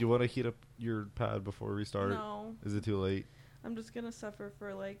You want to heat up your pad before we start? No. Is it too late? I'm just going to suffer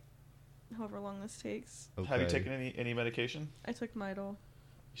for, like, however long this takes. Okay. Have you taken any medication? I took Midol. You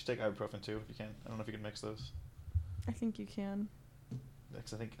should take ibuprofen too if you can. I don't know if you can mix those. I think you can. I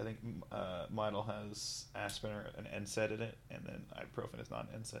think Midol has aspirin or an NSAID in it, and then ibuprofen is not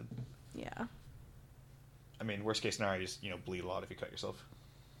an NSAID. Yeah. I mean, worst case scenario, you just bleed a lot if you cut yourself.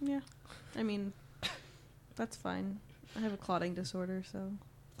 Yeah. I mean, that's fine. I have a clotting disorder, so.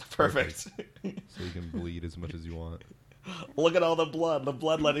 Perfect. So you can bleed as much as you want. Look at all the blood. The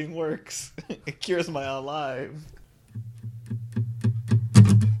bloodletting works. It cures my alive.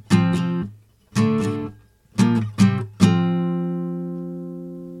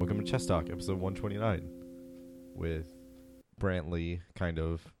 Welcome to Chess Talk, episode 129, with Brantley, kind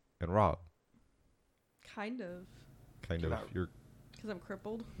of, and Rob. Kind of. Kind of. You're Because I'm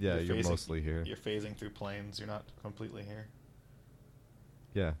crippled. yeah. You're phasing- mostly here. You're phasing through planes. You're not completely here.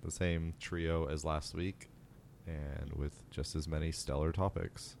 Yeah, the same trio as last week, and with just as many stellar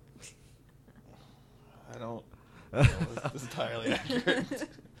topics. I don't know if this is entirely accurate.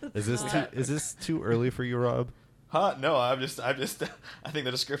 Is this too early for you, Rob? Huh? No, I think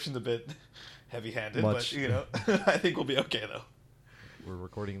the description's a bit heavy-handed, Much. but I think we'll be okay though. We're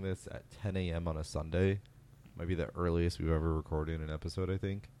recording this at 10 a.m. on a Sunday. Might be the earliest we've ever recorded an episode, I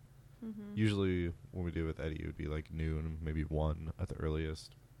think. Mm-hmm. Usually when we do it with Eddie, it would be like noon, maybe 1 at the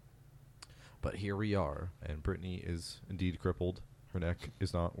earliest. But here we are, and Brittany is indeed crippled. Her neck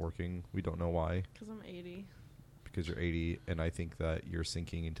is not working. We don't know why. Because I'm 80. Because you're 80, and I think that you're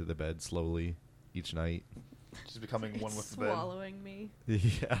sinking into the bed slowly each night. Just becoming one with It's the bed. swallowing me.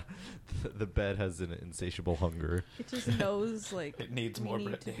 Yeah, the bed has an insatiable hunger. It just knows, like, It needs we more need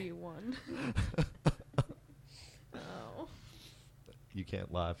Brittany. to be one. Oh. You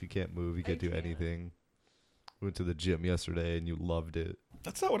can't laugh, you can't move, you I can't do can't. anything. Went to the gym yesterday, and you loved it.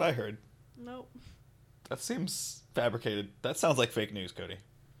 That's not what I heard. Nope. That seems fabricated. That sounds like fake news, Cody.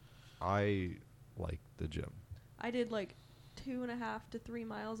 I like the gym. I did, like, 2.5 to 3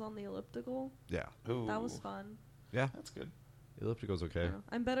 miles on the elliptical. Yeah. Ooh, That was fun. Yeah, That's good. elliptical's I okay. don't know.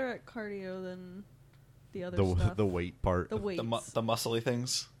 I'm better at cardio than the other The stuff. the weight part. The weights. The muscly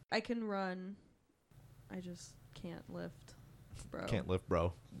things. I can run. I just can't lift, bro. Can't lift,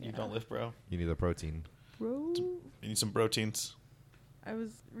 bro. You Yeah. don't lift, bro. You need the protein. Bro. You need some proteins. I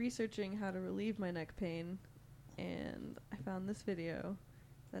was researching how to relieve my neck pain, and I found this video.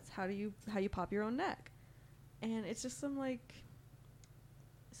 That's how you pop your own neck, and it's just some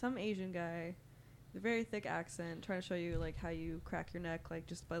Asian guy, with a very thick accent, trying to show you like how you crack your neck, like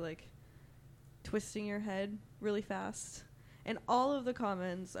just by like twisting your head really fast. And all of the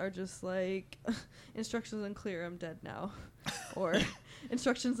comments are just like, instructions unclear, I'm dead now, or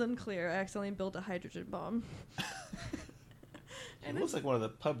instructions unclear, I accidentally built a hydrogen bomb. It looks like one of the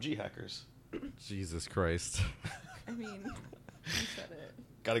PUBG hackers. Jesus Christ. I mean, you said it.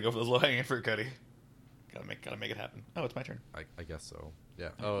 Gotta go for those low-hanging fruit, Cody. Gotta make it happen. Oh, it's my turn. I guess so. Yeah.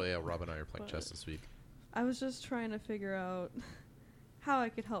 Oh, yeah, Rob and I are playing But- chess this week. I was just trying to figure out how I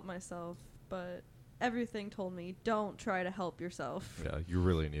could help myself, but everything told me don't try to help yourself. Yeah, you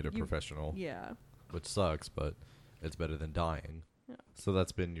really need a You- professional, Yeah. which sucks, but it's better than dying. Yeah. So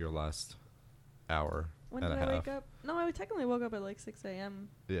that's been your last hour When and did a I half. wake up? No, I technically woke up at like 6 a.m.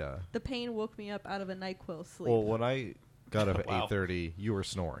 Yeah. The pain woke me up out of a NyQuil sleep. Well, when I got up at Wow. 8:30, you were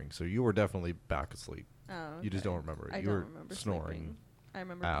snoring, so you were definitely back asleep. Oh, You just okay. don't remember it. I You don't were remember snoring. sleeping. I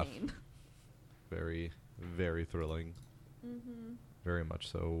remember Half. pain. Very, very thrilling. Mm-hmm. Very much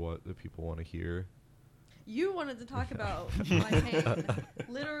so what the people want to hear. You wanted to talk about my pain.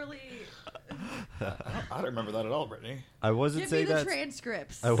 Literally. I don't remember that at all, Brittany. I wasn't Give me saying the that.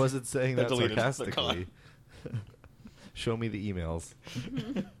 transcripts. I wasn't saying They're that deleted. They're sarcastically. Show me the emails.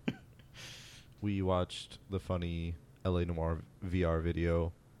 We watched the funny LA Noire VR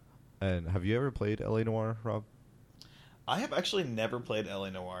video. And have you ever played LA Noire, Rob? I have actually never played LA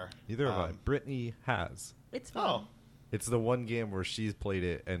Noire. Neither have I. Brittany has. It's fun. Oh, It's the one game where she's played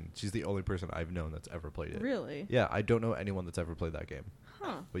it, and she's the only person I've known that's ever played it. Really? Yeah, I don't know anyone that's ever played that game.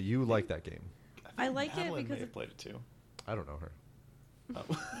 Huh. But you like that game. I like it Madeline because may have it- played it too. I don't know her. Oh.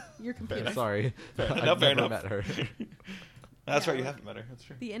 Your computer. enough. Sorry. Fair I've enough, fair never enough. met her. That's Yeah, right, you like- haven't met her. That's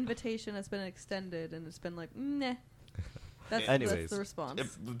true. The invitation has been extended, and it's been like, nah. That's Anyways. the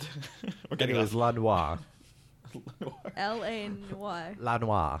response. We're getting Anyways, La Noire. L-A-N-Y. La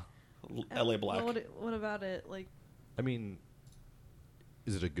Noire. LA Black. What about it? Like, I mean,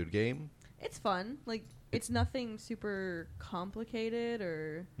 is it a good game? it's fun. Like, it's nothing super complicated,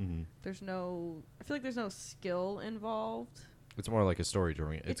 or Mm-hmm. I feel like there's no skill involved. It's more like a story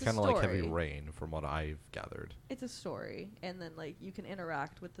driven. It's It's a kind of like Heavy story. Rain, from what I've gathered. It's a story, and then like you can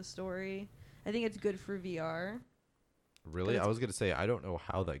interact with the story. I think it's good for VR Really, it's- I was gonna say I don't know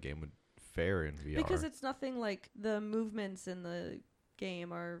how that game would fare in VR. because it's nothing like the movements in the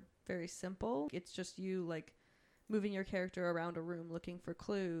game are very simple. It's just you like moving your character around a room looking for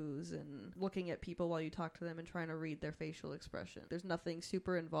clues and looking at people while you talk to them and trying to read their facial expression. There's nothing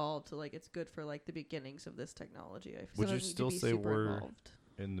super involved to like it's good for like the beginnings of this technology. I Would you doesn't need to still be say super we're- involved.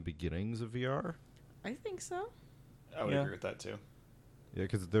 in the beginnings of VR. I think so. I would Yeah. agree with that too. Yeah,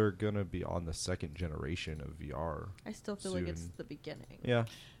 because they're gonna be on the second generation of VR. I still feel like it's Soon. the beginning. Yeah,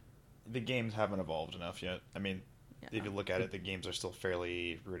 The games haven't evolved enough yet. I mean, Yeah. if you look at it, the games are still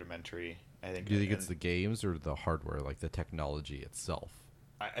fairly rudimentary. I think. do you think it's and the games or the hardware, like the technology itself?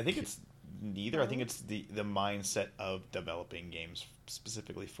 I think it's neither. I think No. it's the mindset of developing games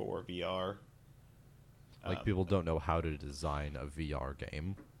specifically for VR. Like people don't know how to design a VR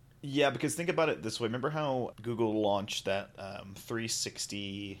game. Yeah, because think about it this way. Remember how Google launched that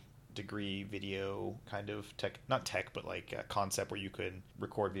 360-degree video kind of tech, not tech, but like a concept where you could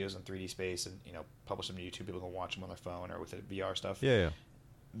record videos in 3D space and, publish them to YouTube. People can watch them on their phone or with the VR stuff. Yeah, yeah.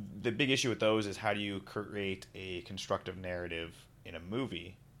 The big issue with those is how do you create a constructive narrative in a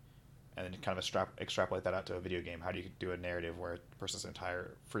movie and then kind of extrapolate that out to a video game? How do you do a narrative where a person's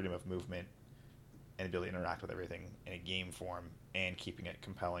entire freedom of movement and ability to interact with everything in a game form and keeping it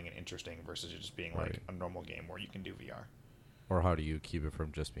compelling and interesting versus it just being like Right. a normal game where you can do VR? Or how do you keep it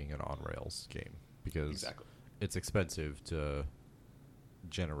from just being an on-rails game? Because Exactly. it's expensive to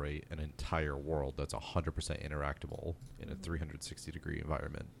generate an entire world that's 100% interactable in a 360-degree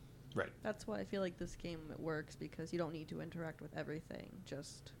environment. Right. That's why I feel like this game works because you don't need to interact with everything,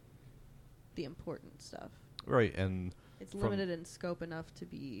 just the important stuff. Right, and It's From- limited in scope enough to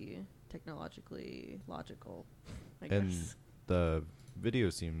be technologically logical, I and guess. the video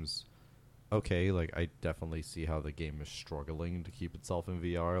seems okay. Like, I definitely see how the game is struggling to keep itself in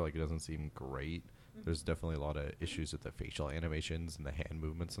VR. Like, it doesn't seem great. There's definitely a lot of issues with the facial animations and the hand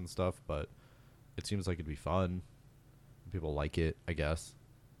movements and stuff, but it seems like it'd be fun. People like it, I guess.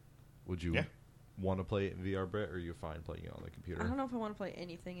 Would you Yeah. want to play it in VR, Britt, or are you fine playing it on the computer? I don't know if I want to play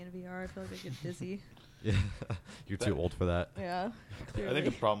anything in VR. I feel like I get dizzy. Yeah, you're too old for that. Yeah. I think clearly.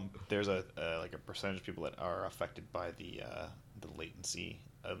 the problem there's a like a percentage of people that are affected by the latency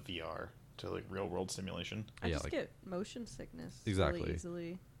of VR to like real world simulation. I Yeah, just like- get motion sickness Exactly. really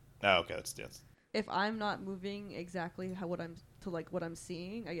easily. Oh, okay, that's If I'm not moving exactly what I'm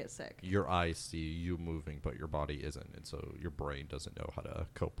seeing, I get sick. Your eyes see you moving, but your body isn't, and so your brain doesn't know how to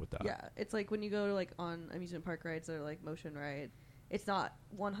cope with that. Yeah, it's like when you go to like on amusement park rides that are like motion ride, it's not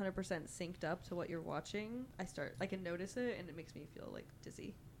 100% synced up to what you're watching. I can notice it and it makes me feel like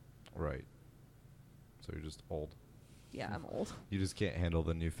dizzy. Right. So you're just old. Yeah, I'm old. You just can't handle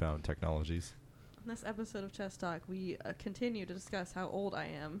the newfound technologies. In this episode of Chess Talk, we continue to discuss how old I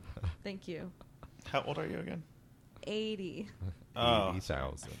am. Thank you. How old are you again? 80. Oh,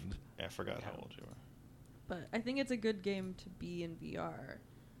 80,000. Yeah, I forgot how old you were. But I think it's a good game to be in VR.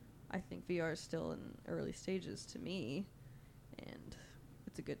 I think VR is still in early stages to me, and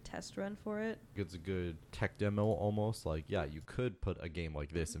it's a good test run for it. It's a good tech demo almost. Like, yeah, you could put a game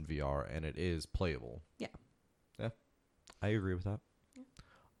like this in VR, and it is playable. Yeah. Yeah. I agree with that. Yeah.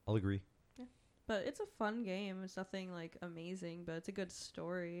 I'll agree. But it's a fun game. It's nothing like amazing, but it's a good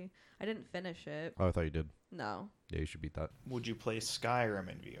story. I didn't finish it. Oh, I thought you did. No. Yeah, you should beat that. Would you play Skyrim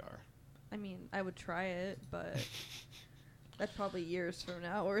in VR? I mean, I would try it, but that's probably years from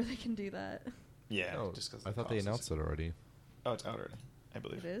now where they can do that. Yeah, Oh, just because I thought they announced it already. Oh, it's out already, I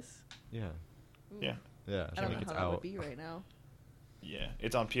believe. It is? Yeah. Ooh. Yeah. Yeah. I don't know think how it's that would out. be right now. Yeah,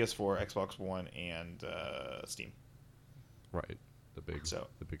 it's on PS4, Xbox One, and Steam. Right. The big So-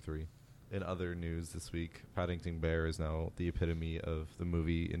 the big three. In other news this week, Paddington Bear is now the epitome of the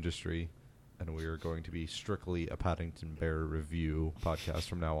movie industry, and we are going to be strictly a Paddington Bear review podcast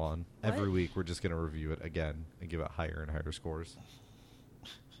from now on. What? Every week we're just going to review it again and give it higher and higher scores.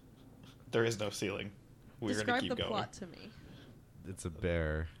 There is no ceiling. We're Describe gonna keep the going. plot to me. It's a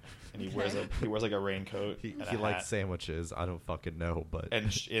bear. And he wears like a raincoat. He and a likes hat, sandwiches. I don't fucking know, but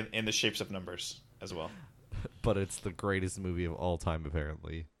and in the shapes of numbers as well. but it's the greatest movie of all time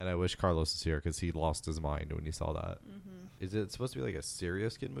apparently. And I wish Carlos was here because he lost his mind when he saw that. Mm-hmm. Is it supposed to be like a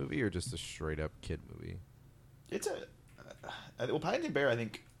serious kid movie or just a straight up kid movie? It's a well, Paddington Bear. I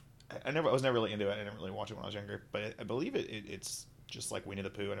think I was never really into it. I didn't really watch it when I was younger, but I believe it's just like Winnie the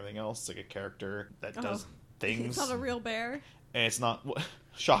Pooh and everything else. It's like a character that does things. It's not a real bear. And it's not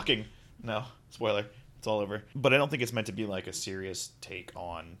shocking. No, spoiler. It's all over. But I don't think it's meant to be like a serious take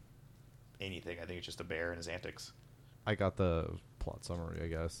on anything. I think it's just a bear and his antics. I got the plot summary, I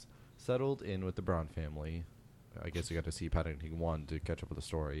guess. Settled in with the Brown family. I guess you got to see Paddington 1 to catch up with the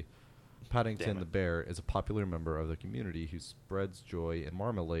story. Paddington the bear is a popular member of the community who spreads joy and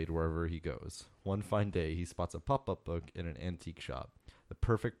marmalade wherever he goes. One fine day, he spots a pop-up book in an antique shop, the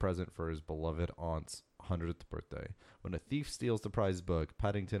perfect present for his beloved aunt's 100th birthday. When a thief steals the prized book,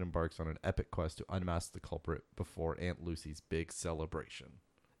 Paddington embarks on an epic quest to unmask the culprit before Aunt Lucy's big celebration.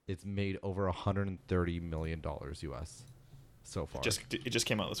 It's made over $130 million US so far. It just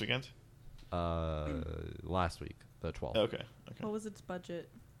came out this weekend? Last week, the 12th. Okay. What was its budget?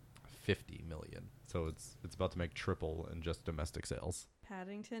 50 million. So it's about to make triple in just domestic sales.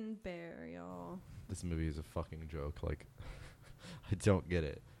 Paddington Bear, y'all. This movie is a fucking joke. Like, I don't get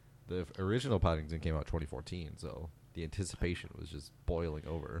it. The original Paddington came out 2014, so the anticipation was just boiling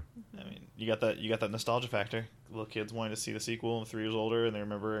over. I mean, you got that nostalgia factor. Little kids wanting to see the sequel, 3 years older, and they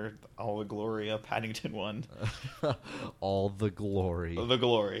remember all the glory of Paddington 1. All the glory. The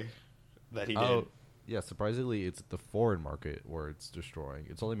glory that he did. Oh, yeah, surprisingly, it's the foreign market where it's destroying.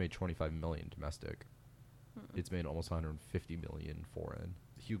 It's only made 25 million domestic. It's made almost 150 million foreign.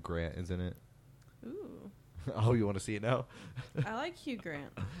 Hugh Grant is in it. Ooh. Oh, you want to see it now? I like Hugh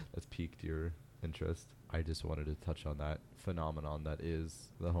Grant. That's piqued your interest. I just wanted to touch on that phenomenon that is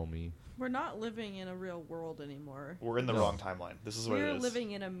the homie. We're not living in a real world anymore. We're in the wrong timeline. This is what it We're is.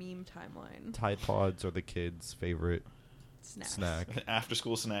 living in a meme timeline. Tide Pods are the kids' favorite snack. An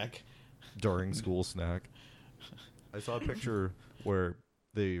after-school snack. During school snack. I saw a picture where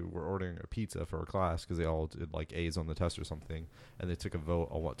they were ordering a pizza for a class because they all did like A's on the test or something, and they took a vote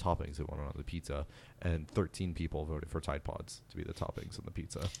on what toppings they wanted on the pizza, and 13 people voted for Tide Pods to be the toppings on the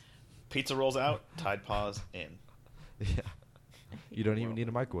pizza. Pizza rolls out, Tide Pods in. Yeah. You don't even need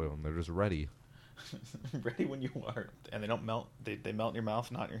to microwave them. They're just ready. Ready when you are. And they don't melt. They melt in your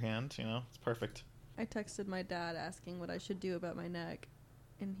mouth, not in your hand. You know, it's perfect. I texted my dad asking what I should do about my neck,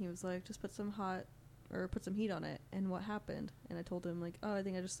 and he was like, just put some heat on it. And what happened? And I told him, like, oh, I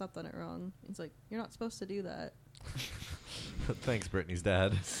think I just slept on it wrong. He's like, you're not supposed to do that. Thanks, Brittany's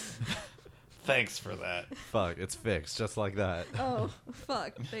dad. Thanks for that. Fuck, it's fixed just like that. Oh,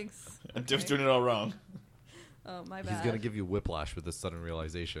 fuck. Thanks. I'm just doing it all wrong. Oh, my bad. He's going to give you whiplash with this sudden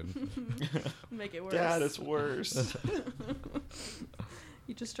realization. Make it worse. Dad, it's worse.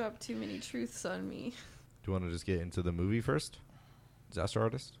 You just dropped too many truths on me. Do you want to just get into the movie first? Disaster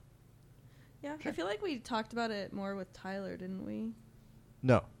Artist? Yeah, Sure. I feel like we talked about it more with Tyler, didn't we?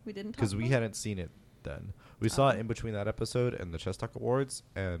 No, We didn't talk because we about it? hadn't seen it then. We saw it in between that episode and the Chess Talk Awards,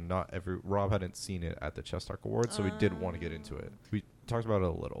 and Rob hadn't seen it at the Chess Talk Awards, so we didn't want to get into it. We talked about it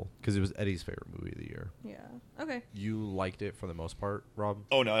a little because it was Eddie's favorite movie of the year. Yeah. Okay. You liked it for the most part, Rob?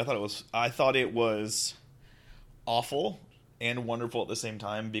 Oh no, I thought it was awful and wonderful at the same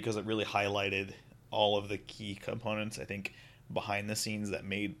time because it really highlighted all of the key components, I think, behind the scenes that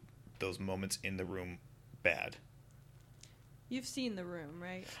made those moments in the room bad. You've seen The Room,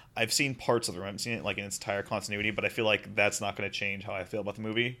 right? I've seen parts of the room. I haven't seen it like in its entire continuity, but I feel like that's not going to change how I feel about the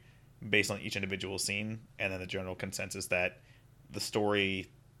movie based on each individual scene and then the general consensus that the story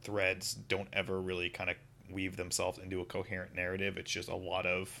threads don't ever really kind of weave themselves into a coherent narrative. It's just a lot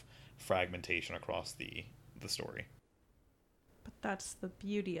of fragmentation across the story. But that's the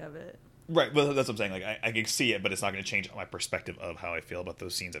beauty of it. Right, but that's what I'm saying. Like I can see it, but it's not going to change my perspective of how I feel about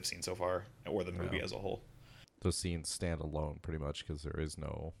those scenes I've seen so far or the movie as a whole. Those scenes stand alone pretty much because there is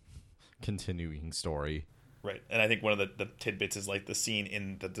no continuing story. Right, and I think one of the tidbits is like the scene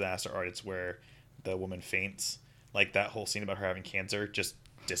in the Disaster Artist where the woman faints. Like that whole scene about her having cancer just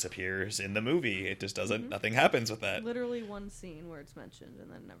disappears in the movie. It just doesn't. Nothing happens with that. Literally one scene where it's mentioned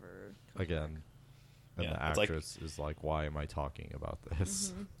and then never comes Again. back. And Yeah, the it's like- actress is like, why am I talking about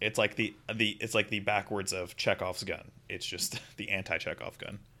this? Mm-hmm. It's like it's like the backwards of Chekhov's gun. It's just the anti-Chekhov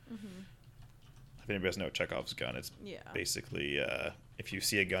gun. If anybody doesn't know Chekhov's gun, it's Yeah. basically if you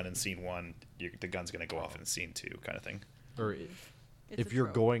see a gun in scene 1, the gun's going to go off in scene 2, kind of thing. Or It's if a you're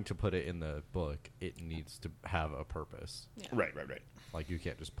trope. going to put it in the book, it needs to have a purpose. Yeah. Right. Like, you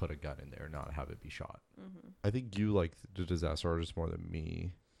can't just put a gun in there and not have it be shot. I think you like the Disaster Artist more than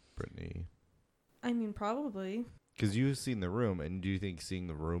me, Brittany. I mean, probably. Because you've seen The Room, and do you think seeing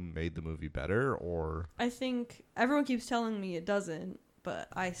The Room made the movie better, or... I think everyone keeps telling me it doesn't, but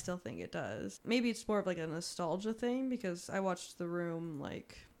I still think it does. Maybe it's more of like a nostalgia thing because I watched The Room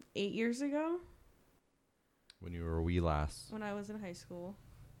like 8 years ago When you were a wee lass. when I was in high school,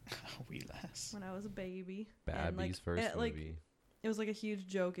 Wee lass. when I was a baby. And, Babby's first movie. It was like a huge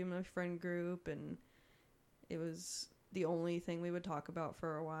joke in my friend group, and it was the only thing we would talk about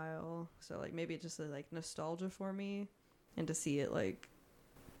for a while. So like maybe it's just like nostalgia for me, and to see it like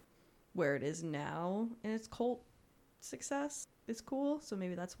where it is now in its cult success is cool, so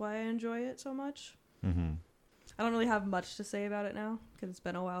maybe that's why I enjoy it so much. Mm-hmm. I don't really have much to say about it now because it's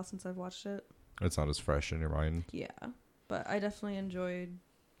been a while since I've watched it. It's not as fresh in your mind. Yeah, but I definitely enjoyed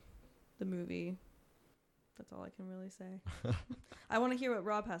the movie. That's all I can really say. I want to hear what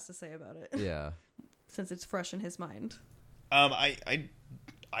Rob has to say about it. Yeah. Since it's fresh in his mind. I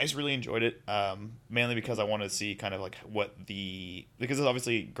just really enjoyed it, mainly because I wanted to see kind of like because it's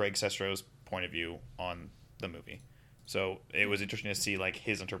obviously Greg Sesto's point of view on the movie. So it was interesting to see like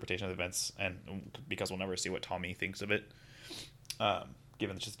his interpretation of the events, and because we'll never see what Tommy thinks of it,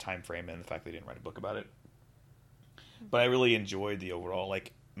 given just the time frame and the fact they didn't write a book about it. But I really enjoyed the overall,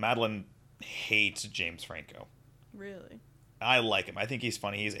 like, Madeline hates James Franco. Really? I like him. I think he's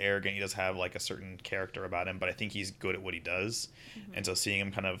funny. He's arrogant. He does have like a certain character about him, but I think he's good at what he does. Mm-hmm. And so seeing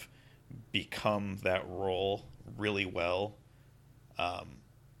him kind of become that role really well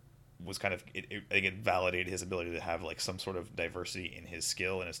was kind of, I think it validated his ability to have like some sort of diversity in his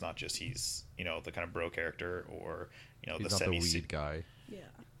skill, and it's not just he's, you know, the kind of bro character or, you know, he's the not the weed guy. Yeah.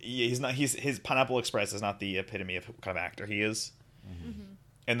 Yeah, he's not. His Pineapple Express is not the epitome of what kind of actor he is. Mm-hmm.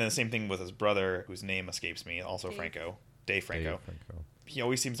 And then the same thing with his brother, whose name escapes me, also Dave Franco. Dave Franco. He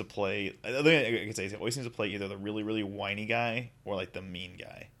always seems to play. I think I could say he always seems to play either the really, really whiny guy or like the mean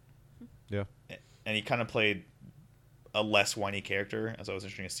guy. Yeah. And he kind of played a less whiny character, and so it was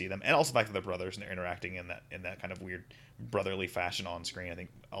interesting to see them, and also the fact that they're brothers and they're interacting in that kind of weird brotherly fashion on screen. I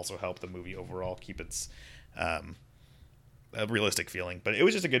think also helped the movie overall keep its a realistic feeling. But it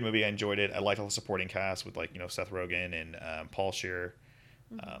was just a good movie. I enjoyed it. I liked all the supporting cast with, like, you know, Seth Rogen and Paul Scheer.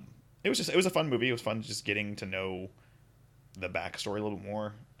 Mm-hmm. It was a fun movie. It was fun just getting to know the backstory a little bit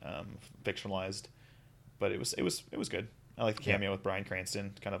more, fictionalized. But it was good. I like the cameo with Bryan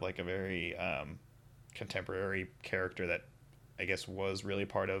Cranston, kind of like a very contemporary character that I guess was really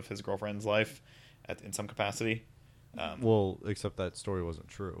part of his girlfriend's life in some capacity. Well, except that story wasn't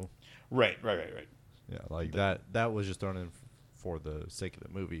true. Right. Yeah, like that was just thrown in for the sake of the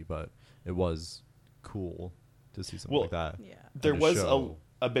movie, but it was cool to see something like that. Yeah. There was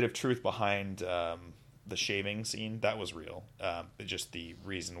a bit of truth behind the shaving scene. That was real. Just the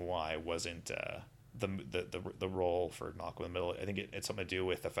reason why wasn't the role for Malcolm in the Middle. I think it's something to do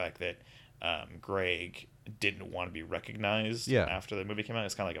with the fact that Greg didn't want to be recognized after the movie came out.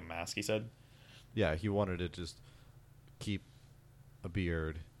 It's kind of like a mask, he said. Yeah, he wanted to just keep a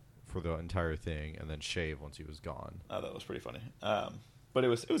beard for the entire thing and then shave once he was gone. Oh, that was pretty funny. But it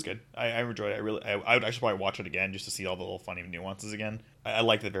was good. I enjoyed it. I would actually probably watch it again just to see all the little funny nuances again. I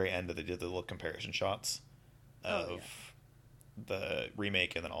liked the very end that they did the little comparison shots of the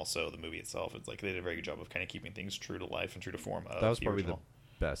remake and then also the movie itself. It's like they did a very good job of kind of keeping things true to life and true to form of that was the probably original.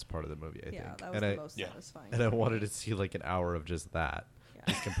 The best part of the movie, I think. Yeah, that was the most satisfying. And I wanted to see like an hour of just that.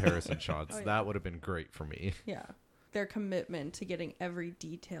 These comparison shots. That would have been great for me. Yeah. Their commitment to getting every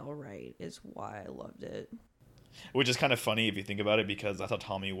detail right is why I loved it. Which is kind of funny if you think about it, because that's how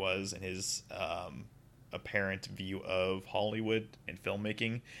Tommy was in his apparent view of Hollywood and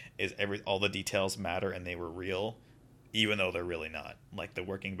filmmaking, is all the details matter and they were real, even though they're really not. Like the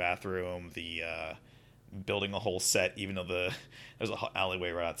working bathroom, the building a whole set, even though there's an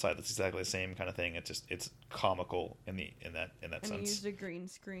alleyway right outside that's exactly the same kind of thing. It's comical in that sense. And he used a green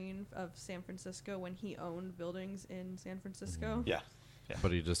screen of San Francisco when he owned buildings in San Francisco. Mm-hmm. Yeah.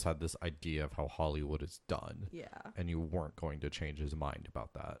 But he just had this idea of how Hollywood is done. Yeah. And you weren't going to change his mind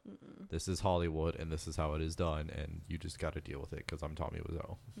about that. Mm-mm. This is Hollywood, and this is how it is done, and you just got to deal with it because I'm Tommy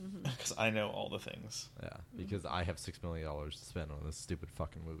Wiseau. Because I know all the things. Yeah, because I have $6 million to spend on this stupid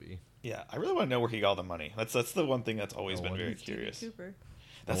fucking movie. Yeah, I really want to know where he got all the money. That's the one thing that's always been very curious.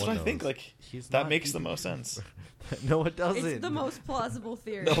 That's what I think. Like, that makes the most sense. No, it doesn't. It's the most plausible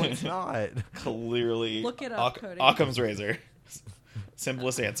theory. No, it's not. Clearly, look it up, Cody. Occam's razor.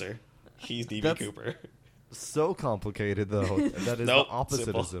 Simplest answer. He's D.B. Cooper. So complicated, though. That is the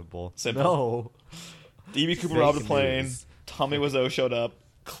opposite of simple. No. D.B. Cooper robbed the plane. Tommy Wiseau showed up.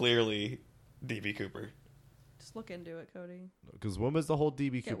 Clearly, D.B. Cooper. Just look into it, Cody. Because when was the whole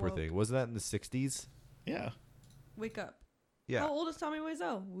D.B. Cooper thing? Wasn't that in the 60s? Yeah. Wake up. Yeah. How old is Tommy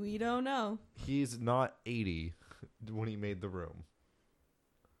Wiseau? We don't know. He's not 80 when he made The Room.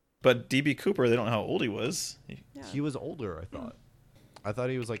 But D.B. Cooper, they don't know how old he was. Yeah. He was older, I thought. I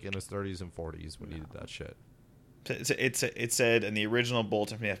thought he was like in his 30s and 40s when he did that shit. It said in the original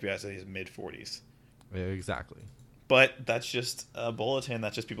bulletin from the FBI, said he's mid-40s. Yeah, exactly. But that's just a bulletin.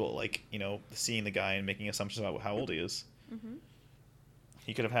 That's just people, like, you know, seeing the guy and making assumptions about how old he is. Mm-hmm.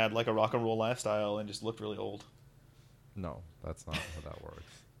 He could have had like a rock and roll lifestyle and just looked really old. No, that's not how that works.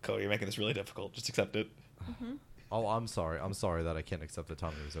 Cody, you're making this really difficult. Just accept it. Mm-hmm. Oh, I'm sorry. I'm sorry that I can't accept that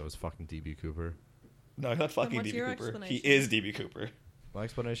Tommy Wiseau is fucking D.B. Cooper. No, not fucking what's DB your Cooper. He explanation? is DB Cooper. My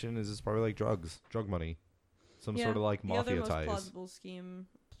explanation is it's probably like drugs, drug money, some Yeah, sort of like the other mafia most ties.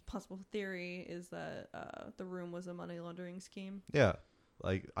 plausible theory is that the room was a money laundering scheme. Yeah,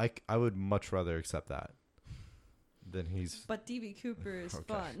 like I would much rather accept that than he's But DB Cooper is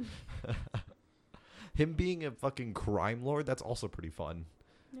Okay. fun. him being a fucking crime lord. That's also pretty fun.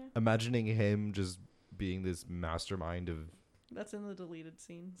 Yeah. Imagining him just being this mastermind of That's in the deleted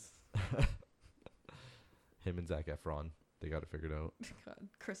scenes. him and Zac Efron. They got it figured out. God,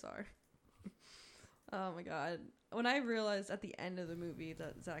 Chris R. Oh my god. When I realized at the end of the movie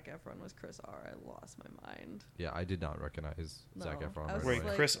that Zac Efron was Chris R, I lost my mind. Yeah, I did not recognize Zac No, Efron. I was Right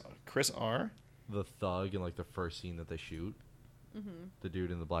Wait, away. like- Chris R. The thug in like the first scene that they shoot, Mm-hmm. the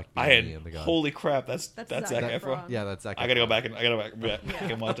dude in the black I beanie had and the gun. holy crap. That's That's Zac Zac Efron. Efron. Yeah, that's Zac. I gotta go Efron. back and back Yeah.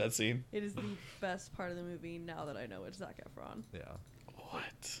 and watch that scene. It is the best part of the movie now that I know it's Zac Efron. Yeah,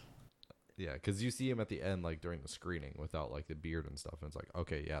 What? yeah, because you see him at the end, like during the screening, without like the beard and stuff, and it's like,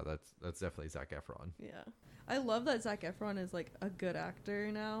 okay, yeah, that's definitely Zac Efron. Yeah. I love that Zac Efron is like a good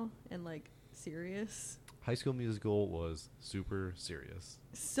actor now and like serious. High School Musical was super serious,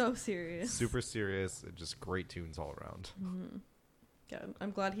 So serious. super serious, and just great tunes all around. Mm-hmm. Yeah,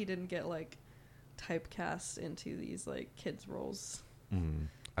 I'm glad he didn't get like typecast into these like kids roles.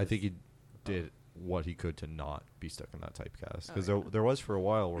 I think he did what he could to not be stuck in that typecast, because Oh, yeah. there was for a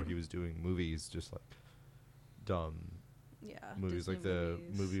while where he was doing movies just like dumb Yeah. movies, Disney like the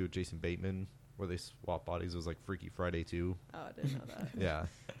movies. movie with Jason Bateman where they swap bodies. It was like Freaky Friday 2. Oh, I didn't know that. Yeah.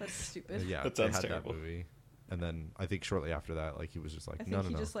 That's stupid. Yeah, That they sounds had terrible. that movie. And then I think shortly after that, like he was just I like, think no, no,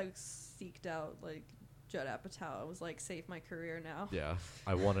 he no. just like seeked out like Judd Apatow. Was like, save my career now. Yeah,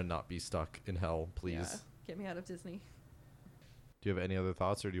 I want to not be stuck in hell, please. Yeah, get me out of Disney. Do you have any other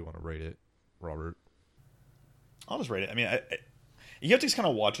thoughts, or do you want to rate it, Robert? I'll just rate it. I mean, you have to just kind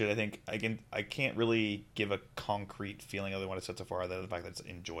of watch it. I think I can't really give a concrete feeling other than what it said so far, other than the fact that it's an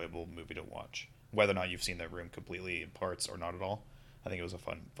enjoyable movie to watch. Whether or not you've seen The Room completely in parts or not at all, I think it was a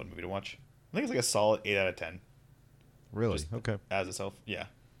fun movie to watch. I think it's like a solid 8 out of 10 Really? Just- Okay. as itself. Yeah,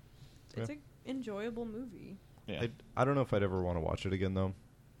 It's an enjoyable movie. yeah. I don't know if I'd ever want to watch it again, though.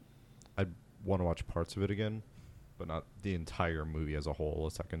 I'd want to watch parts of it again, but not the entire movie as a whole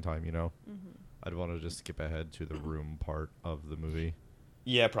a second time, you know? Mm-hmm. I'd want to just skip ahead to the room part of the movie.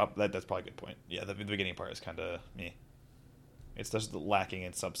 Yeah, that's probably a good point. Yeah, the beginning part is kind of me. It's just lacking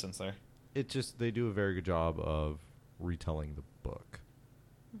in substance there. It just, they do a very good job of retelling the book.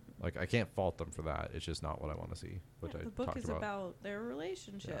 Like, I can't fault them for that. It's just not what I want to see, which Yeah, I the book talked is about their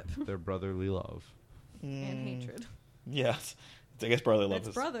relationship Yeah, their brotherly love. and hatred. Yeah, I guess brotherly love It's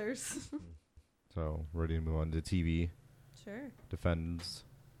is brothers. So, ready to move on to TV. Sure. Defends.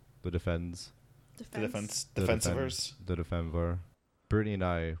 The Defends. the defense The defensivers. The Defenver. Brittany and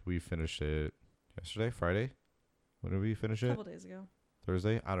I, we finished it yesterday, Friday? When did we finish A it? couple days ago.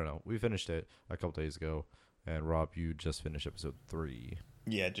 Thursday? I don't know. We finished it a couple days ago. And Rob, you just finished episode 3.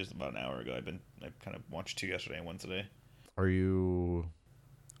 Yeah, just about an hour ago. I kind of watched 2 yesterday and 1 today. Are you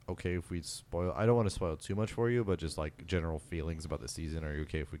okay if we spoil? I don't want to spoil too much for you, but just like general feelings about the season. Are you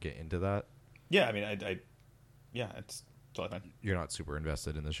okay if we get into that? Yeah, I mean, yeah, it's totally fine. You're not super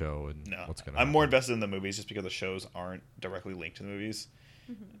invested in the show and No, what's going I'm more invested in the movies just because the shows aren't directly linked to the movies,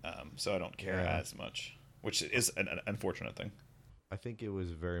 so I don't care Yeah. as much, which is an unfortunate thing. I think it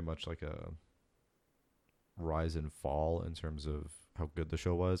was very much like a rise and fall in terms of how good the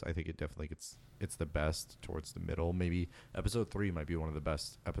show was. I think it definitely it's the best towards the middle. Maybe episode 3 might be one of the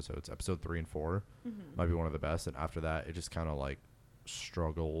best episodes. Episode 3 and 4 might be one of the best, and after that it just kind of like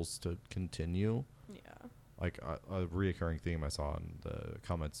struggles to continue. Yeah. Like a reoccurring theme I saw in the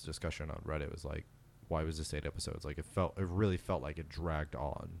comments discussion on Reddit was like, why was this 8 episodes? Like it really felt like it dragged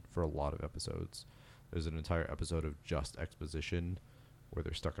on for a lot of episodes. There's an entire episode of just exposition where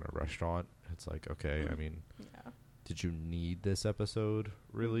they're stuck in a restaurant. It's like, okay, I mean, Yeah. did you need this episode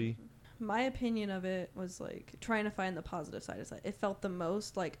really? My opinion of it was like trying to find the positive side. Is that it felt the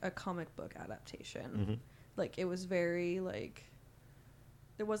most like a comic book adaptation. Like it was very like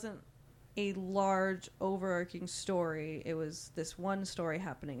there wasn't a large overarching story. It was this one story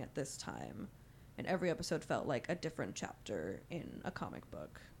happening at this time, and every episode felt like a different chapter in a comic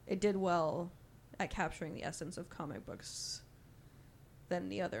book. It did well at capturing the essence of comic books than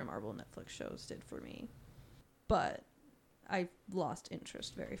the other Marvel Netflix shows did for me. But I lost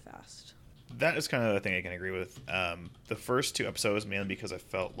interest very fast. That is kind of the thing I can agree with. The first 2 episodes, mainly because I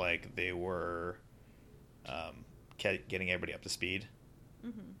felt like they were getting everybody up to speed.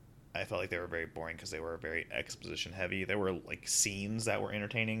 I felt like they were very boring because they were very exposition heavy. There were like scenes that were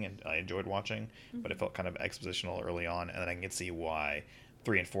entertaining and I enjoyed watching, but it felt kind of expositional early on. And then I can see why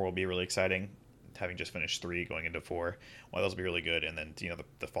 3 and 4 will be really exciting. having just finished 3 going into 4. One of those will be really good, and then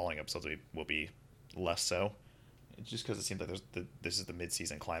the following episodes will be less so. It's just because it seems like this is the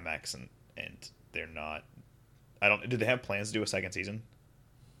mid-season climax, and they're not. Did they have plans to do a second season?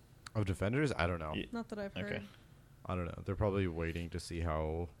 Of Defenders? I don't know. Not that I've heard. Okay. I don't know. They're probably waiting to see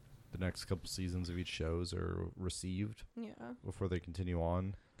how the next couple seasons of each shows are received Yeah. before they continue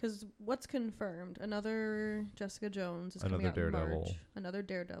on. Because what's confirmed? Another Jessica Jones is Another coming out in Daredevil. March. Another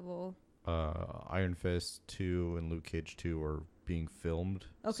Daredevil. Iron Fist 2 and Luke Cage 2 are being filmed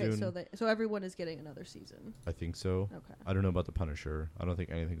Okay, soon. so everyone is getting another season. I think so. Okay. I don't know about the Punisher. I don't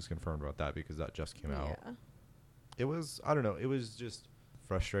think anything's confirmed about that because that just came out. Yeah. It was, I don't know, it was just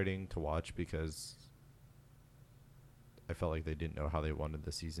frustrating to watch because I felt like they didn't know how they wanted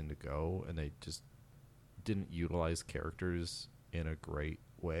the season to go, and they just didn't utilize characters in a great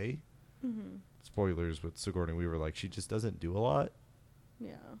way. Mm-hmm. Spoilers with Sigourney Weaver, like, she just doesn't do a lot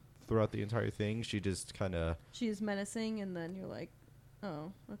Yeah. throughout the entire thing. She just kind of, She's menacing, and then you're like,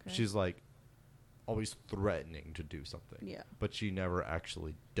 oh, okay. she's like always threatening to do something. Yeah. But she never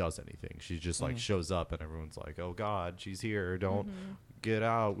actually does anything. She just like Mhm. shows up and everyone's like, "Oh God, she's here! Don't Mhm. get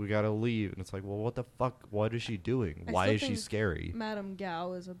out! We gotta leave!" And it's like, well, what the fuck? What is she doing? I Why still is she think scary? Madame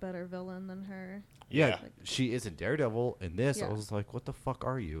Gao is a better villain than her. Yeah, Yeah. she isn't Daredevil. In this, I Yeah. was like, what the fuck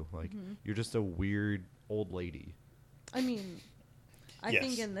are you? Like, Mhm. you're just a weird old lady. I mean, I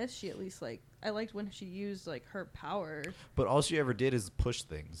think Yes. in this she at least I liked when she used like her power. But all she ever did is push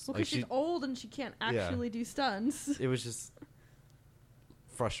things. Well, Like because she's old and she can't actually do stunts. it was just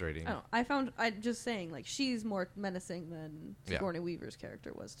frustrating. I don't know. I'm just saying, like, she's more menacing than Yeah. Sigourney Weaver's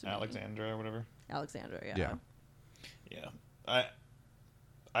character was to me. Alexandra or whatever. Alexandra, yeah. Yeah. Yeah.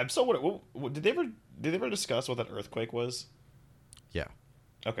 I'm so what did they ever discuss what that earthquake was? Yeah,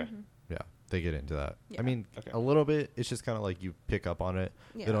 Okay. Mhm. yeah, they get into that. Yeah. I mean, Okay. a little bit. It's just kind of like you pick up on it.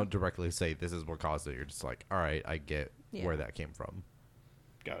 Yeah. They don't directly say this is what caused it. You're just like, all right, I get Yeah. where that came from.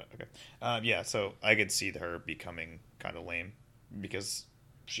 Got it. Okay. Yeah. So I could see her becoming kind of lame because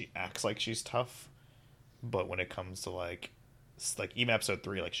she acts like she's tough, but when it comes to like even episode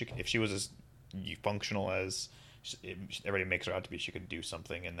 3, like if she was as functional as everybody makes her out to be, she could do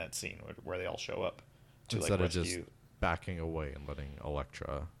something in that scene where they all show up to Instead like of just rescue. backing away and letting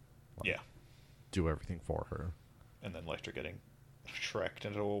Elektra Yeah. do everything for her. And then Elektra getting shreked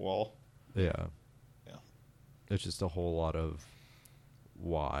into a wall. Yeah. Yeah. It's just a whole lot of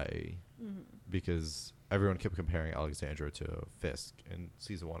why. Mhm. Because everyone kept comparing Alexandra to Fisk in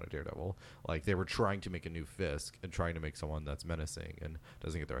season 1 of Daredevil. Like, they were trying to make a new Fisk and trying to make someone that's menacing and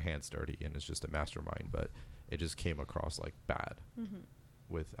doesn't get their hands dirty and is just a mastermind, but it just came across like bad Mhm.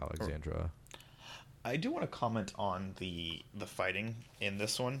 with Alexandra. I do want to comment on the fighting in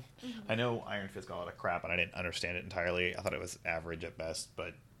this one. Mhm. I know Iron Fist got a lot of crap, and I didn't understand it entirely. I thought it was average at best,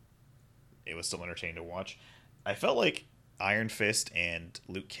 but it was still entertaining to watch. I felt like Iron Fist and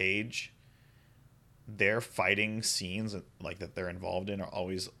Luke Cage, their fighting scenes like that they're involved in are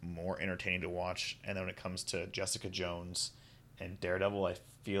always more entertaining to watch. And then when it comes to Jessica Jones and Daredevil, I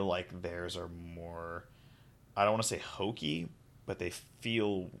feel like theirs are more, I don't want to say hokey, but they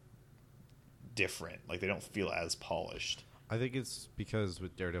feel different. Like they don't feel as polished. I think it's because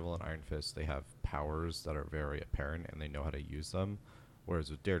with Daredevil and Iron Fist, they have powers that are very apparent and they know how to use them. Whereas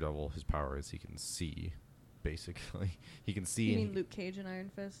with Daredevil, his power is he can see, basically. He can see. You and mean Luke Cage and Iron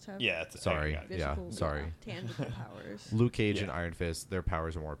Fist have Yeah. Sorry. yeah. Yeah, physical, sorry. tangible powers? Luke Cage Yeah. and Iron Fist, their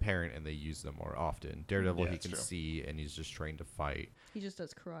powers are more apparent and they use them more often. Daredevil, Yeah, he that's can true. see and he's just trained to fight. He just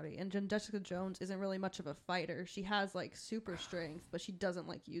does karate. And Jessica Jones isn't really much of a fighter. She has like super strength, but she doesn't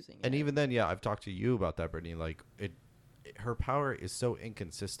like using it. And even then, yeah, I've talked to you about that, Brittany. Like, her power is so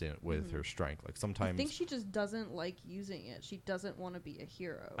inconsistent with Mhm. her strength. Like, I sometimes. think she just doesn't like using it. She doesn't want to be a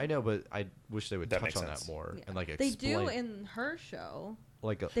hero. I know, but I wish they would That touch makes on sense. that more Yeah. and, like, They explain. do in her show.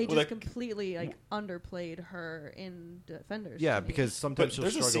 Like, They Well, just that- completely like underplayed her in Defenders. yeah, to me. because But sometimes she'll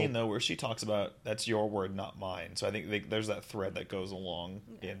there's a struggle. scene though where she talks about that's your word, not mine. So I think there's that thread that goes along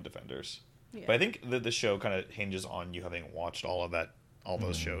Yeah. in Defenders. Yeah. But I think that the show kind of hinges on you having watched all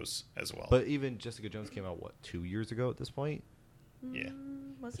those Mhm. shows as well. But even Jessica Jones came out, what, 2 years ago at this point? yeah.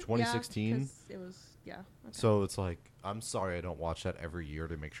 Was it? 2016? Yeah, 'cause it was. Yeah. Okay. So it's like, I'm sorry I don't watch that every year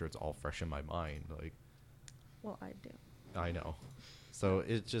to make sure it's all fresh in my mind. Like, Well, I do. I know. So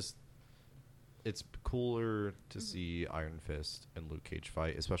it's cooler to Mhm. see Iron Fist and Luke Cage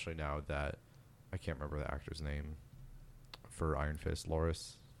fight, especially now that I can't remember the actor's name for Iron Fist,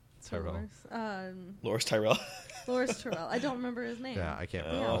 Loris Tyrell. Loris Tyrell. Loris Tyrell. I don't remember his name. Yeah, I can't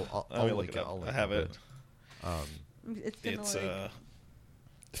Oh, remember. let me I'll look link it up. I'll I link have up it. It's gonna It's like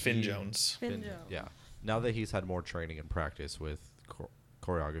Finn he- Jones. Finn Jones. Yeah. Now that he's had more training and practice with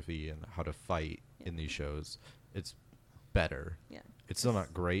choreography and how to fight in these shows. It's better. Yeah. It's still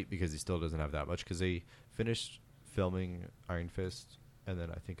not great because he still doesn't have that much because they finished filming Iron Fist, and then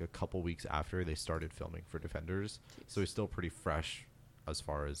I think a couple weeks after they started filming for Defenders. Jeez. So he's still pretty fresh as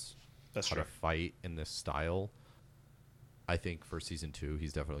far as That's how true. to fight in this style. I think for season 2,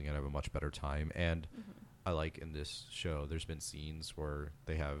 he's definitely going to have a much better time. And I like in this show, there's been scenes where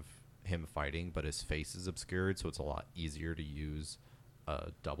they have him fighting, but his face is obscured, so it's a lot easier to use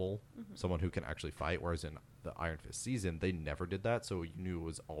a double, someone who can actually fight. Whereas in the Iron Fist season, they never did that, so you knew it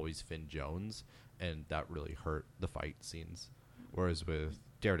was always Finn Jones, and that really hurt the fight scenes. Whereas with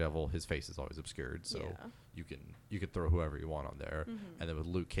Daredevil, his face is always obscured, so Yeah. you can throw whoever you want on there. And then with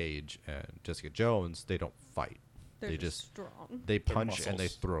Luke Cage and Jessica Jones, they don't fight. They're they just just strong. they They're punch and they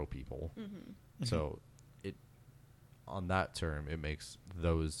muscles. throw people. So it on that term, it makes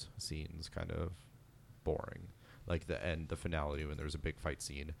those scenes kind of boring. Like the finale, when there was a big fight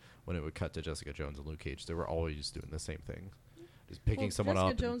scene, when it would cut to Jessica Jones and Luke Cage, they were always doing the same thing, just picking Well, someone Jessica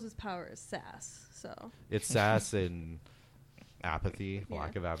up. and Jones's power is sass, so It's sass and apathy,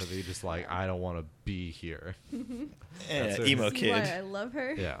 lack Yeah. of apathy. Just like, I don't want to be here. Yeah, her. emo see why kid. I love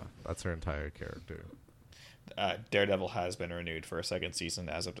her. Yeah, that's her entire character. Daredevil has been renewed for a second season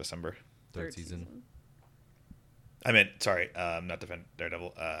as of December. Third season. I meant, sorry, not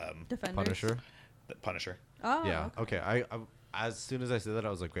Daredevil. Defenders. Punisher. The Punisher. Oh, Yeah. Okay. I as soon as I said that, I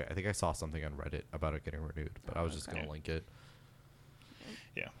was like, wait, I think I saw something on Reddit about it getting renewed, but I was just okay. gonna link it.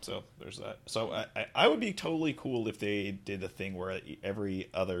 Yeah, so there's that. So I would be totally cool if they did a thing where every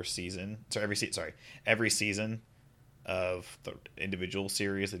season of the individual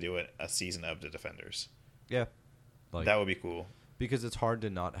series, they do a season of the Defenders. Yeah. Like That would be cool. because it's hard to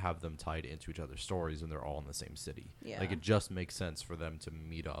not have them tied into each other's stories when they're all in the same city. Yeah. Like it just makes sense for them to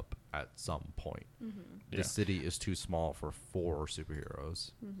meet up at some point. The Yeah. city is too small for 4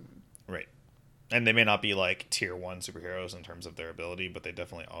 superheroes. Right. And they may not be like tier 1 superheroes in terms of their ability, but they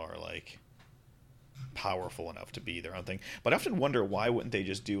definitely are like powerful enough to be their own thing. But I often wonder, why wouldn't they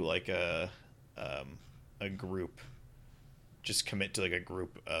just do like a group, just commit to like a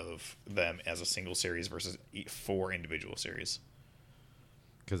group of them as a single series versus 4 individual series?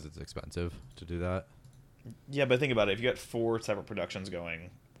 Because it's expensive to do that. Yeah, but think about it. If you got 4 separate productions going,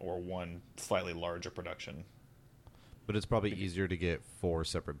 or one slightly larger production, But it's probably easier to get 4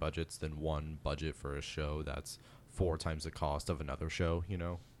 separate budgets than one budget for a show that's 4 times the cost of another show, you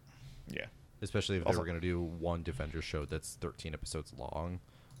know? yeah. Especially if they Also- were going to do one Defender show that's 13 episodes long.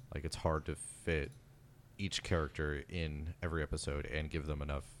 Like, it's hard to fit each character in every episode and give them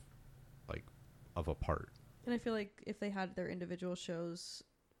enough, like, of a part. And I feel like if they had their individual shows,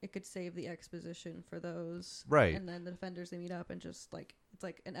 it could save the exposition for those. Right. And then the Defenders, they meet up and just like, it's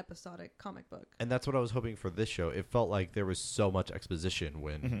like an episodic comic book. And that's what I was hoping for this show. It felt like there was so much exposition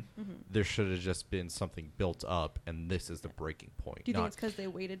when there should have just been something built up, and this is the breaking point. Do you think Not- it's because they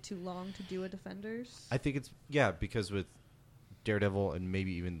waited too long to do a Defenders? I think it's because with Daredevil and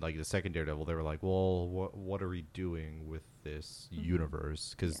maybe even like the second Daredevil, they were like, well, what are we doing with this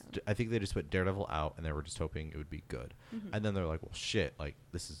universe? Because Yeah. I think they just put Daredevil out and they were just hoping it would be good. And then they're like, well, shit, like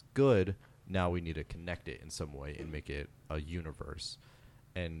this is good. Now we need to connect it in some way and make it a universe.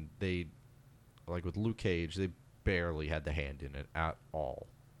 And they, like with Luke Cage, they barely had the hand in it at all.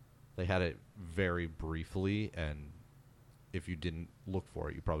 They had it very briefly, and if you didn't look for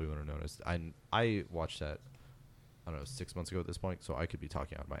it, you probably wouldn't have noticed. I watched that, I don't know, 6 months ago at this point, so I could be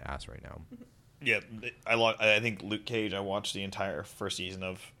talking out of my ass right now. Yeah, I think Luke Cage, I watched the entire first season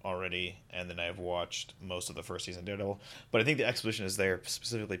of already, and then I've watched most of the first season of Daredevil. But I think the exposition is there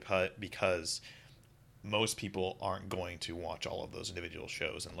specifically because most people aren't going to watch all of those individual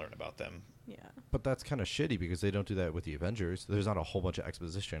shows and learn about them. Yeah. But that's kind of shitty because they don't do that with the Avengers. There's not a whole bunch of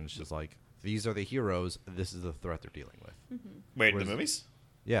exposition. It's just like, these are the heroes, this is the threat they're dealing with. Wait, Whereas- the movies?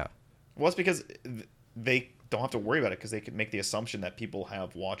 Yeah. Well, it's because they don't have to worry about it because they can make the assumption that people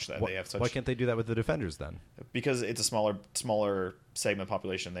have watched that. They have such Why can't they do that with the Defenders then? because it's a smaller segment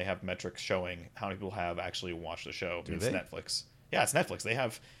population. They have metrics showing how many people have actually watched the show. Do It's they? Netflix. Yeah, it's Netflix. They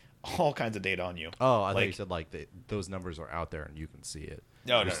have all kinds of data on you. Oh, I thought you Like- said like those numbers are out there and you can see it.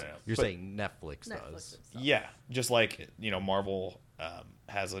 No, You're no, no, no. You're But- saying Netflix does. and stuff. Yeah, just like Marvel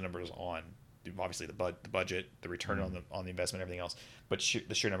has the numbers on obviously the budget, the return on the investment, everything else, but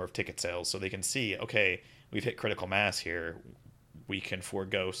the sheer number of ticket sales, so they can see, okay, we've hit critical mass here. We can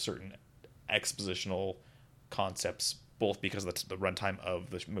forego certain expositional concepts, both because of the runtime of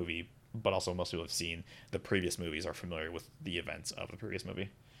the movie, but also most people have seen the previous movies, are familiar with the events of the previous movie.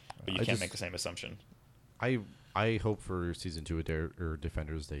 But you I can't just- make the same assumption. I hope for season 2 of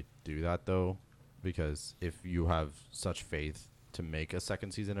Defenders they do that though, because if you have such faith to make a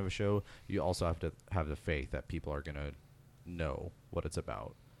second season of a show, you also have to have the faith that people are gonna know what it's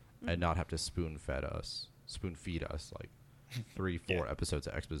about, and not have to spoon feed us like 3-4 Yeah. episodes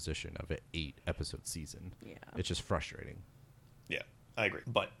of exposition of an 8-episode season. Yeah. It's just frustrating. Yeah, I agree.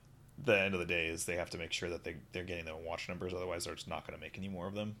 But the end of the day is they have to make sure that they're getting their watch numbers. Otherwise, they're just not going to make any more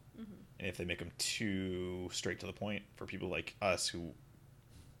of them. And if they make them too straight to the point for people like us who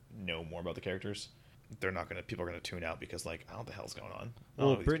know more about the characters, people are going to tune out because, like, I don't know what the hell's going on. I don't know Well,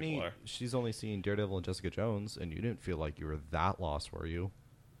 who these Brittany, people are. she's only seen Daredevil and Jessica Jones, and you didn't feel like you were that lost, were you?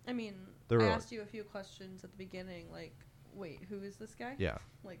 I mean, There I were- asked you a few questions at the beginning, like, wait, who is this guy? Yeah.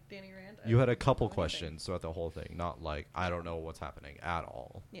 Like Danny Rand? You had a don't couple know anything. questions throughout the whole thing, not like, I don't know what's happening at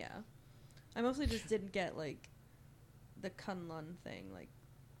all. Yeah. I mostly just didn't get, like, the Kunlun thing. Like,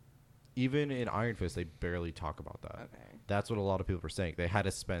 Even in Iron Fist, they barely talk about that. okay. That's what a lot of people were saying. They had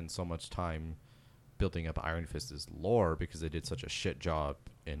to spend so much time building up Iron Fist's lore because they did such a shit job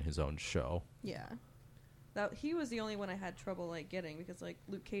in his own show. Yeah. He was the only one I had trouble, like, getting because, like,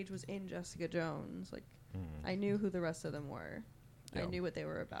 Luke Cage was in Jessica Jones. Like, I knew who the rest of them were. Yeah. I knew what they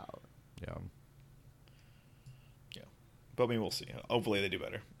were about. Yeah. Yeah. But I mean, we'll see. Hopefully they do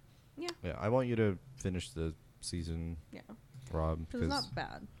better. Yeah. Yeah, I want you to finish the season, Yeah. Rob. Because it's not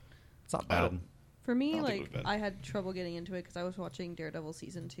bad. It's not I bad. don't- For I me, don't think it like, was bad. I had trouble getting into it because I was watching Daredevil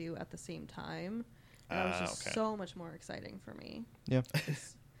Season 2 at the same time. And that was just Okay. so much more exciting for me. Yeah.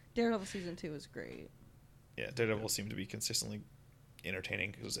 Daredevil Season 2 was great. Yeah, Daredevil seemed to be consistently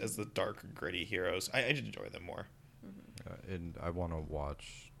entertaining as the dark, gritty heroes. I enjoy them more. And I want to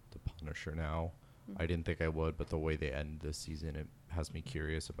watch The Punisher now. Mm-hmm. I didn't think I would, but the way they end this season, it has me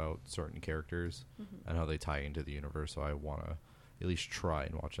curious about certain characters Mm-hmm. and how they tie into the universe. So I want to at least try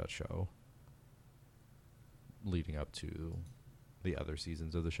and watch that show leading up to the other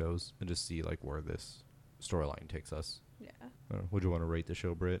seasons of the shows and just see like where this storyline takes us. Yeah. Would you want to rate the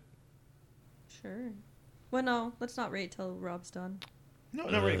show, Britt? Sure. Well, no, let's not rate till Rob's done. No,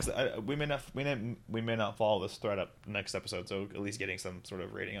 no, right, 'cause we may not follow this thread up next episode. So at least getting some sort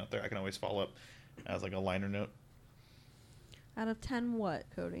of rating out there, I can always follow up as like a liner note. Out of 10 what,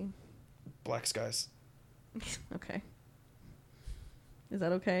 Cody? Black Skies. Okay. Is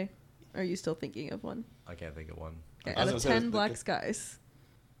that okay? Are you still thinking of one? I can't think of one. Okay, I was out of gonna say 10 the- Black Skies.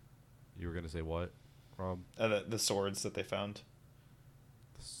 You were going to say what, Rob? The swords that they found.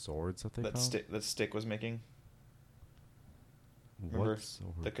 The swords that they That found? that Stick was making. What Remember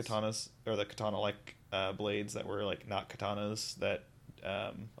swords? the katanas or the katana-like blades that were like not katanas that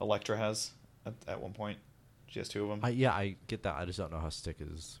Elektra has at one point. She has two of them. Yeah, I get that. I just don't know how Stick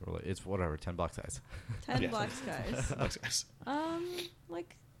is. It's whatever, 10 Black Skies. 10 Yeah. Black Skies. Black Skies.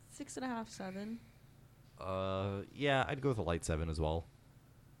 Like 6.5, 7. Yeah, I'd go with a light 7 as well.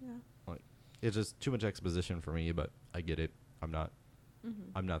 Yeah. Like, it's just too much exposition for me, but I get it. I'm not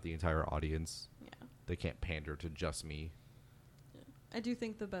the entire audience. Yeah. They can't pander to just me. I do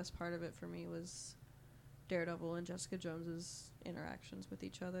think the best part of it for me was Daredevil and Jessica Jones's interactions with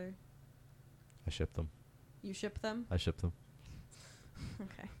each other. I ship them. You ship them? I ship them.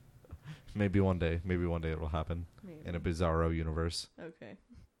 Okay. Maybe one day it will happen Maybe. in a bizarro universe. Okay.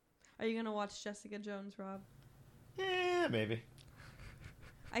 Are you going to watch Jessica Jones, Rob? Yeah, maybe.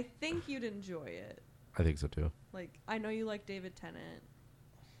 I think you'd enjoy it. I think so too. Like, I know you like David Tennant,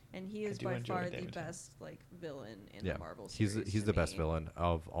 and he is do by enjoy far the David Tennant. best, like, villain in Yeah, the Marvel he's series. he's to the best me. villain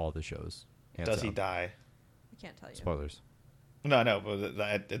of all the shows. hands Does he down. die? I can't tell you. Spoilers. No,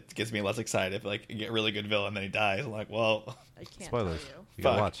 but it gets me less excited if like you get a really good villain and then he dies. I'm like, well, I can't Spoilers. tell you. You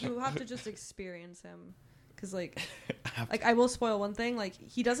gotta Fuck. watch. You have to just experience him. Because, like, I will spoil one thing. Like,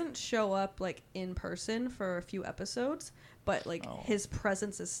 he doesn't show up, like, in person for a few episodes, but, like, Oh. his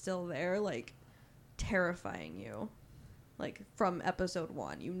presence is still there, like, terrifying you. Like, from episode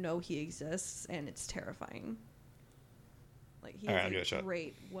 1, you know he exists, and it's terrifying. Like, he's Alright, I'll give it a a shot.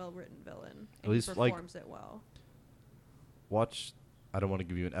 great, well-written villain. At And least, he like- performs it well. Watch. I don't want to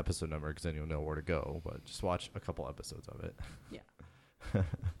give you an episode number because then you'll know where to go. But just watch a couple episodes of it. Yeah.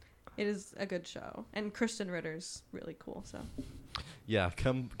 It is a good show. And Kristen Ritter's really cool, so. Yeah,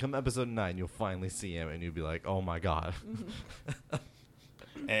 come episode 9, you'll finally see him, and you'll be like, "Oh my god!"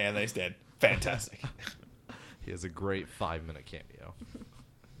 and then he's dead. Fantastic. He has a great 5-minute cameo.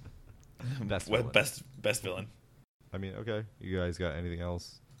 Best Well, villain. best villain. I mean, okay. You guys got anything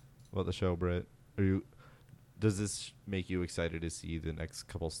else about the show, Britt? Does this make you excited to see the next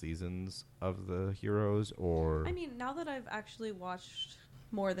couple seasons of the heroes, or? I mean, now that I've actually watched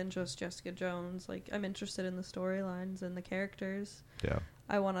more than just Jessica Jones, like, I'm interested in the storylines and the characters. Yeah.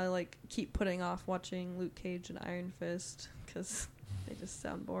 I want to, like, keep putting off watching Luke Cage and Iron Fist because they just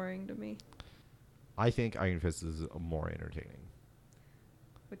sound boring to me. I think Iron Fist is more entertaining.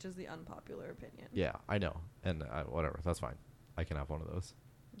 which is the unpopular opinion. Yeah, I know. And whatever. That's fine. I can have one of those.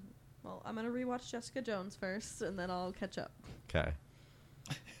 Well, I'm going to rewatch Jessica Jones first, and then I'll catch up. Okay.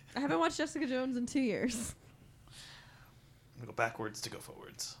 I haven't watched Jessica Jones in 2 years. I'm gonna go backwards to go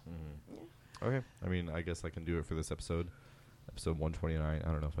forwards. Mm-hmm. Yeah. Okay. I mean, I guess I can do it for this episode. Episode 129.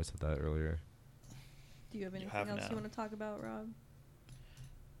 I don't know if I said that earlier. Do you have anything have else now. you want to talk about, Rob?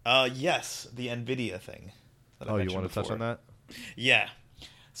 Yes, the NVIDIA thing. That I Oh, you mentioned want to touch before. on that? Yeah.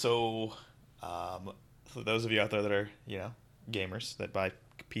 So, for those of you out there that are, gamers that buy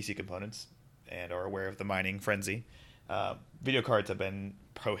PC components and are aware of the mining frenzy, video cards have been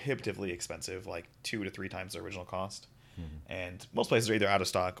prohibitively expensive, like 2 to 3 times their original cost. Mm-hmm. And most places are either out of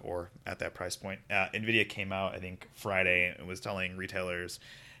stock or at that price point. NVIDIA came out, I think, Friday and was telling retailers,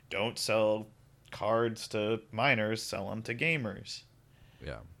 don't sell cards to miners, sell them to gamers.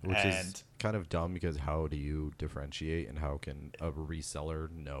 Yeah, which is kind of dumb because how do you differentiate and how can a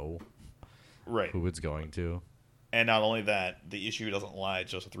reseller know Right. who it's going to? And not only that, the issue doesn't lie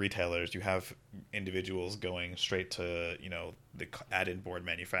just with retailers. You have individuals going straight to, the add-in board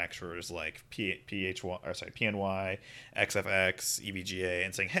manufacturers like PNY, XFX, EVGA,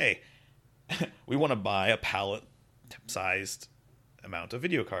 and saying, hey, we want to buy a pallet-sized amount of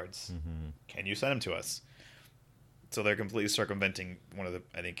video cards. Mm-hmm. Can you send them to us? So they're completely circumventing one of the,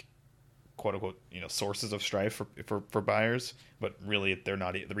 I think, quote unquote, sources of strife for buyers, but really they're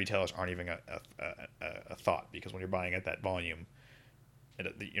not. The retailers aren't even a thought, because when you're buying at that volume,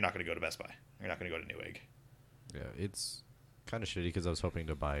 you're not going to go to Best Buy. You're not going to go to Newegg. Yeah, it's kind of shitty because I was hoping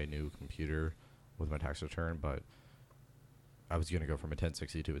to buy a new computer with my tax return, but I was going to go from a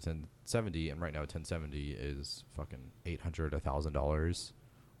 1060 to a 1070, and right now a 1070 is fucking $800, $1,000,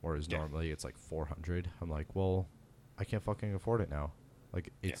 whereas normally it's like $400. I'm like, well, I can't fucking afford it now.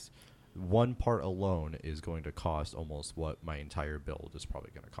 Like, it's one part alone is going to cost almost what my entire build is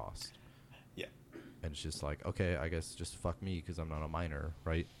probably going to cost. Yeah. And it's just like, okay, I guess just fuck me because I'm not a miner,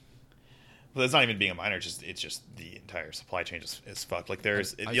 right? Well, it's not even being a miner. It's just the entire supply chain is fucked. Like,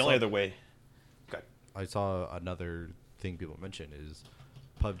 there's I the only saw- other way. Okay. I saw another thing people mention is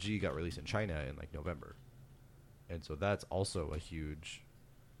PUBG got released in China in like November. And so that's also a huge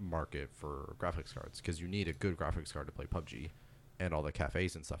market for graphics cards because you need a good graphics card to play PUBG. And all the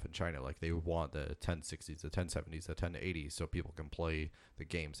cafes and stuff in China, like they want the 1060s, the 1070s, the 1080s so people can play the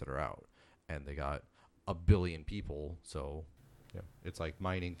games that are out. And they got 1 billion people, so yeah, it's like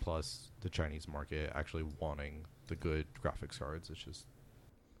mining plus the Chinese market actually wanting the good graphics cards. It's just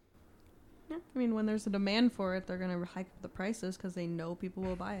Yeah. I mean, when there's a demand for it, they're going to hike up the prices because they know people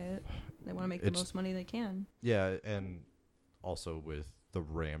will buy it. They want to make the most money they can. yeah, and also with the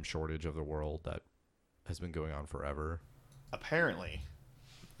RAM shortage of the world that has been going on forever. Apparently,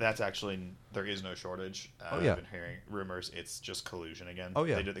 that's actually, there is no shortage. Oh, yeah. I've been hearing rumors it's just collusion again. Oh,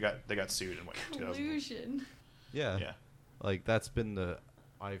 yeah. They got sued in what, 2000? Collusion. Yeah. Yeah. Like that's been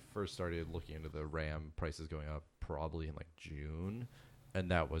I first started looking into the RAM prices going up probably in like June,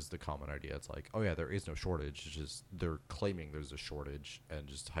 and that was the common idea. It's like, oh yeah, there is no shortage. It's just they're claiming there's a shortage and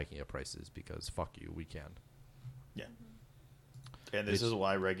just hiking up prices because fuck you, we can. Yeah. And this is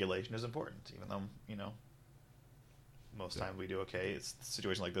why regulation is important, even though, most times we do okay. It's a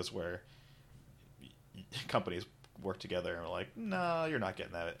situation like this where companies work together and are like, no, you're not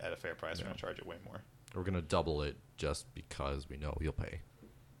getting that at a fair price. We're going to charge it way more. We're gonna double it just because we know you'll pay.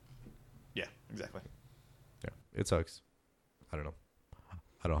 Yeah, exactly. Yeah, it sucks. I don't know.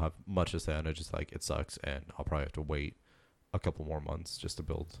 I don't have much to say on it. Just like it sucks, and I'll probably have to wait a couple more months just to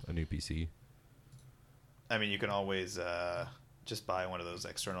build a new PC. I mean, you can always just buy one of those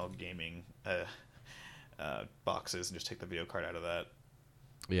external gaming boxes and just take the video card out of that.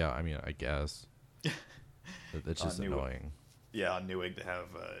 Yeah, I mean, I guess. It's just annoying. Yeah, on Newegg they have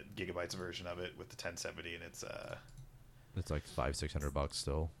a gigabytes version of it with the 1070, and it's like $500-$600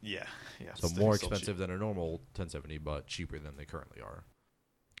 still. yeah. So it's more still expensive cheap. than a normal 1070, but cheaper than they currently are.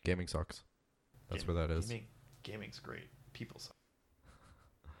 Gaming sucks. That's where that is. Gaming's great. People suck.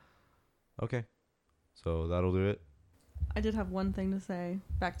 Okay, so that'll do it. I did have one thing to say.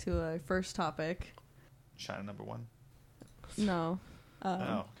 Back to a first topic. China number 1. No.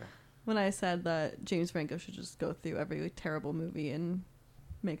 Oh, okay. When I said that James Franco should just go through every terrible movie and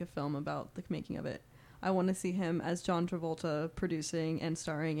make a film about the making of it, I want to see him as John Travolta producing and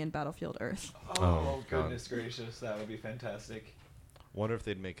starring in Battlefield Earth. Oh, God. goodness gracious, that would be fantastic. Wonder if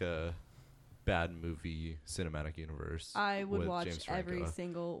they'd make a bad movie cinematic universe. I would with watch James Franco. every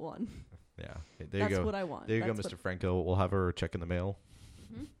single one. Yeah, there you That's go. what I want. There you go, That's Mr. Franco. We'll have her check in the mail.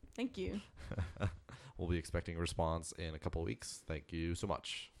 Thank you. We'll be expecting a response in a couple of weeks. Thank you so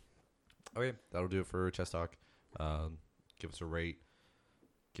much. Okay, that'll do it for Chess Talk. Give us a rate.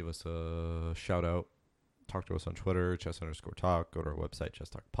 give us a shout out. Talk to us on Twitter, chess_talk. Go to our website,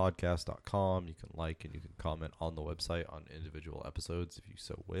 chesstalkpodcast.com. You can like and you can comment on the website on individual episodes if you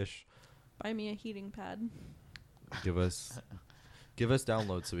so wish. Buy me a heating pad. Give us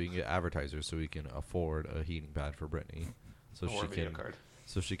downloads so we can get advertisers so we can afford a heating pad for Brittany. So Or she a video can card.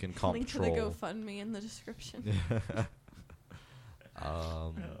 so she can Link to the control. GoFundMe in the description.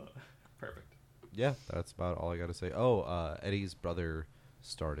 Perfect. Yeah, that's about all I got to say. Eddie's brother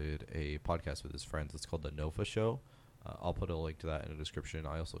started a podcast with his friends. It's called The Nofa Show. I'll put a link to that in the description.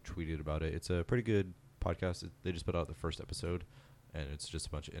 I also tweeted about it. It's a pretty good podcast. They just put out the first episode, and it's just a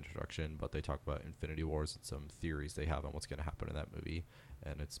bunch of introduction, but they talk about Infinity Wars and some theories they have on what's going to happen in that movie,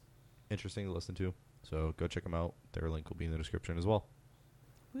 and it's interesting to listen to. So go check them out. Their link will be in the description as well.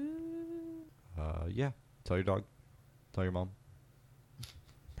 Woo. Yeah. Tell your dog. Tell your mom.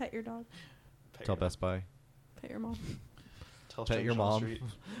 Pet your dog. Tell Best Buy. Pet your mom. Tell Pet your strangers on the mom. street.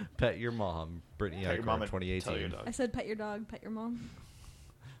 Pet your mom. Brittany Pet your mom Eichhorn, and tell your 2018. dog. I said pet your dog, pet your mom.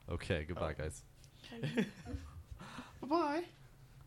 Okay, goodbye, Oh. guys. Bye-bye.